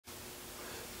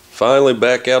Finally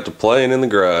back out to playing in the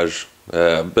garage.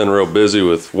 I've been real busy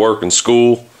with work and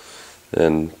school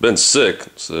and been sick,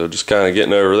 so just kind of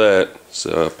getting over that.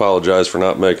 So I apologize for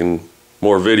not making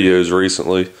more videos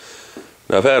recently.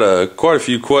 And I've had quite a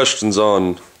few questions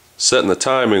on setting the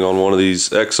timing on one of these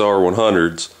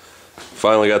Xr100s.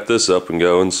 Finally got this up and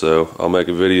going, so I'll make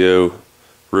a video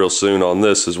real soon on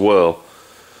this as well.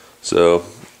 So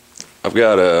I've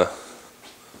got a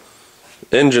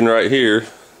engine right here.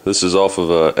 This is off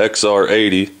of a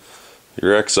Xr80.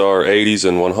 Your Xr80s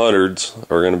and 100s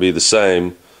are going to be the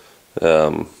same.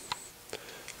 Now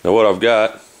what I've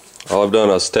got, all I've done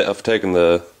is I've taken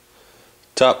the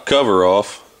top cover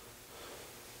off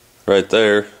right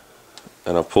there,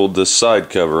 and I pulled this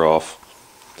side cover off.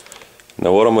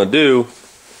 Now what I'm going to do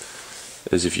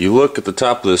is, if you look at the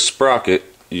top of this sprocket,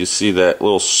 you see that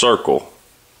little circle.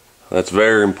 That's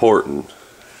very important.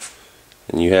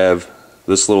 And you have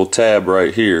this little tab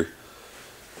right here.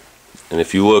 And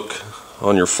if you look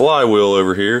on your flywheel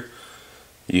over here,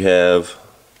 you have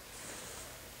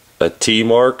a T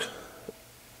mark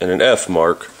and an F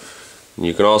mark. And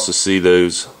you can also see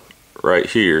those right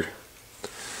here.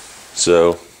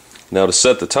 So now to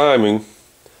set the timing,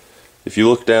 if you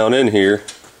look down in here,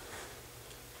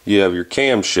 you have your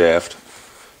camshaft,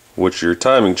 which your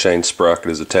timing chain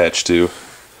sprocket is attached to.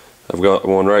 I've got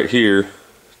one right here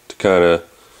to kind of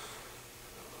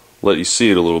let you see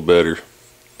it a little better.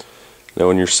 Now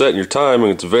when you're setting your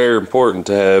timing, it's very important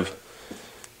to have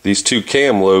these two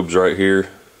cam lobes right here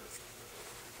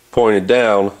pointed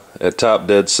down at top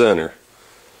dead center.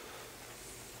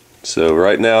 So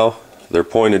right now they're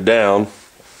pointed down.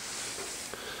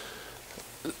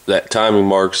 That timing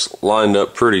mark's lined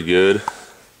up pretty good,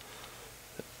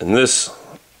 and this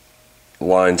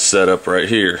line set up right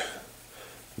here.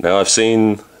 Now I've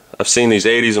seen these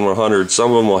 80s and 100s. Some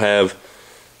of them will have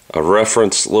a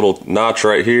reference little notch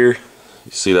right here.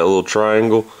 You see that little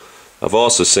triangle? I've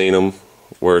also seen them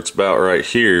where it's about right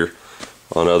here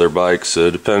on other bikes. So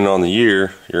depending on the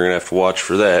year, you're gonna have to watch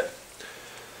for that.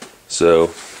 So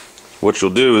what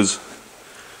you'll do is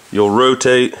you'll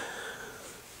rotate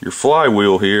your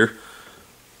flywheel here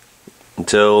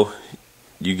until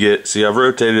you get, see, I've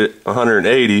rotated it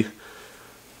 180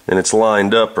 and it's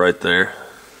lined up right there.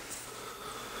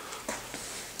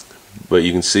 But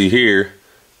you can see here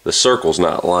the circle's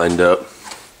not lined up,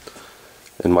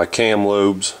 and my cam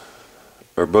lobes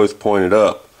are both pointed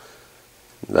up.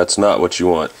 That's not what you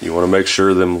want. You want to make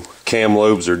sure them cam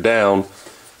lobes are down.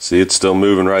 See, it's still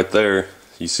moving right there.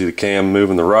 You see the cam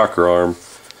moving the rocker arm,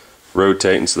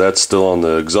 rotating, so that's still on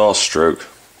the exhaust stroke.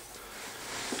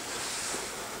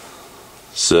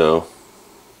 So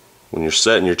when you're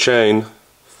setting your chain,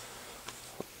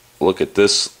 look at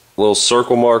this little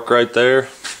circle mark right there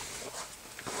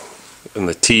and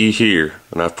the T here,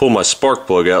 and I've pulled my spark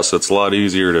plug out so it's a lot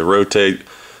easier to rotate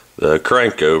the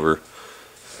crank over.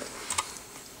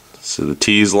 So the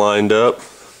T's lined up,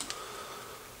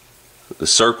 the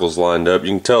circle's lined up.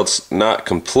 You can tell it's not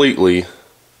completely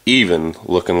even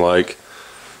looking like.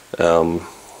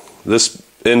 This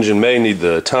engine may need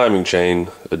the timing chain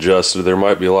adjusted. There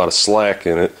might be a lot of slack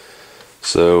in it,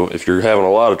 so if you're having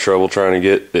a lot of trouble trying to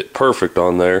get it perfect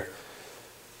on there,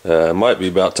 it might be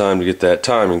about time to get that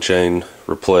timing chain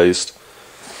replaced.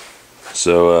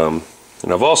 So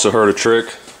and I've also heard a trick.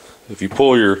 If you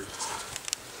pull your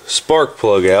spark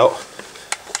plug out,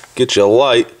 get you a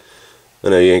light. I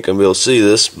know you ain't gonna be able to see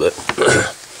this, but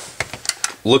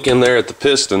look in there at the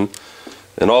piston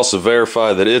and also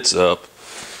verify that it's up.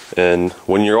 And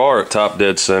when you are at top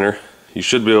dead center, you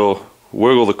should be able to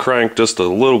wiggle the crank just a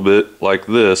little bit like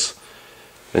this,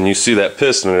 and you see that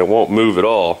piston and it won't move at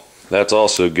all. That's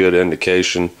also a good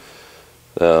indication.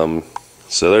 So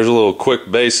there's a little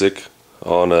quick basic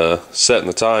on setting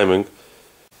the timing.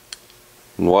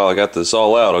 And while I got this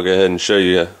all out, I'll go ahead and show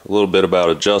you a little bit about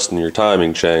adjusting your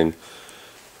timing chain.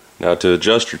 Now to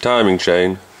adjust your timing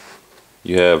chain,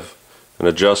 you have an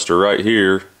adjuster right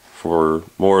here for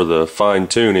more of the fine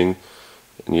tuning,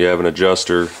 and you have an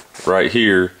adjuster right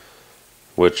here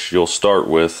which you'll start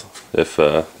with if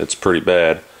it's pretty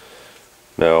bad.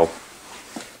 Now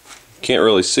can't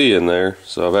really see in there,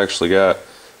 so I've actually got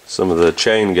some of the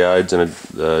chain guides and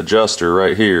the adjuster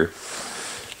right here.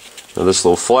 Now this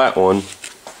little flat one,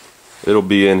 it'll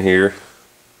be in here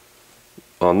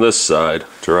on this side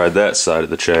to ride that side of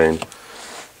the chain,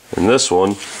 and this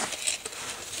one,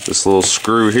 this little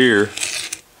screw here,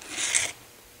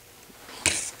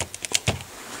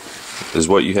 is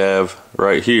what you have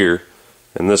right here,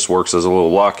 and this works as a little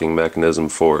locking mechanism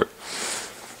for it.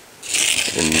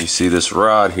 And you see this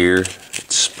rod here,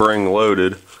 it's spring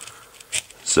loaded,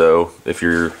 so if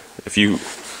you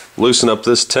loosen up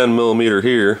this 10mm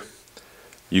here,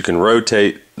 you can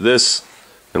rotate this,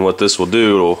 and what this will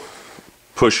do, it'll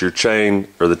push your chain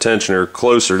or the tensioner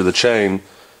closer to the chain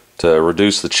to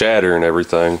reduce the chatter and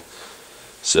everything.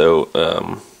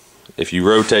 So if you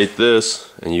rotate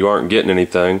this and you aren't getting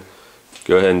anything,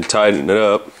 go ahead and tighten it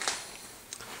up.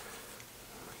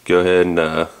 Go ahead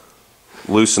and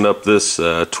loosen up this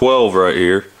 12 right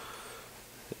here,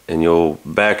 and you'll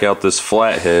back out this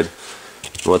flathead.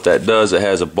 And what that does, it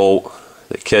has a bolt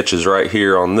that catches right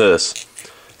here on this.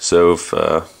 So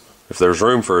if there's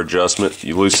room for adjustment,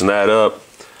 you loosen that up,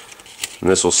 and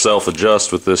this will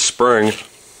self-adjust with this spring.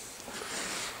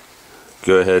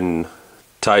 Go ahead and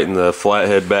tighten the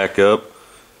flathead back up,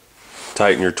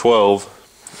 tighten your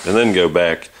 12, and then go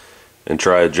back and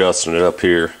try adjusting it up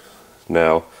here.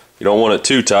 Now, you don't want it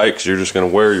too tight because you're just going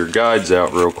to wear your guides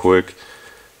out real quick.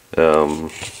 And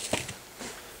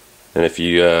if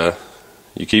you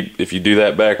do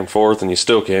that back and forth and you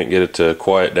still can't get it to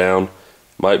quiet down,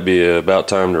 might be about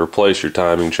time to replace your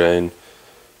timing chain.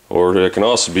 Or it can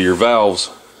also be your valves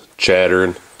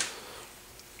chattering.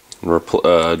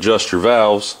 Adjust your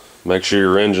valves. Make sure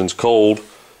your engine's cold.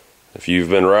 If you've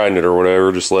been riding it or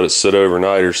whatever, just let it sit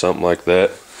overnight or something like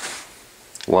that.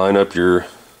 Line up your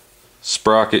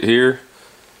sprocket here.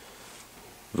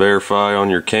 Verify on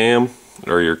your cam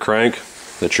or your crank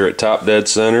that you're at top dead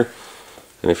center.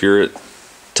 And if you're at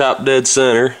top dead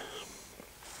center,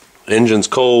 engine's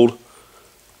cold,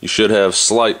 you should have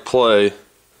slight play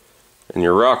in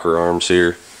your rocker arms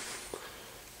here.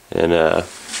 And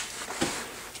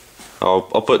I'll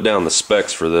put down the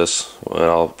specs for this, and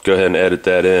I'll go ahead and edit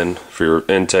that in for your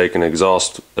intake and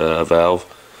exhaust valve.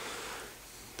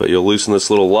 But you'll loosen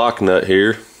this little lock nut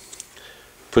here,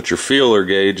 put your feeler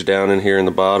gauge down in here in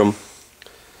the bottom,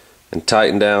 and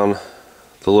tighten down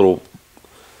the little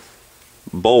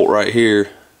bolt right here,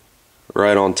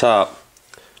 right on top,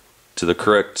 to the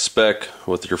correct spec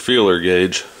with your feeler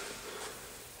gauge.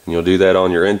 And you'll do that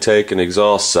on your intake and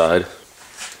exhaust side,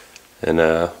 and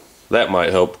that might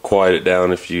help quiet it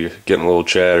down if you're getting a little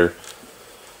chatter.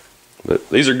 But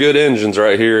these are good engines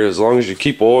right here, as long as you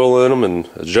keep oil in them and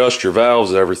adjust your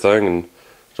valves and everything, and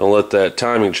don't let that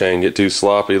timing chain get too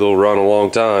sloppy. They'll run a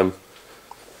long time.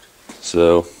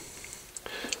 So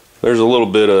there's a little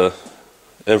bit of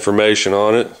information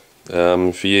on it.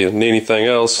 If you need anything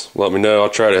else, let me know. I'll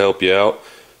try to help you out.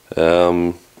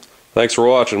 Thanks for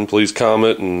watching. Please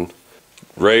comment and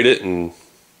rate it, and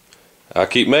I'll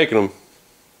keep making them.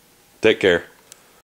 Take care.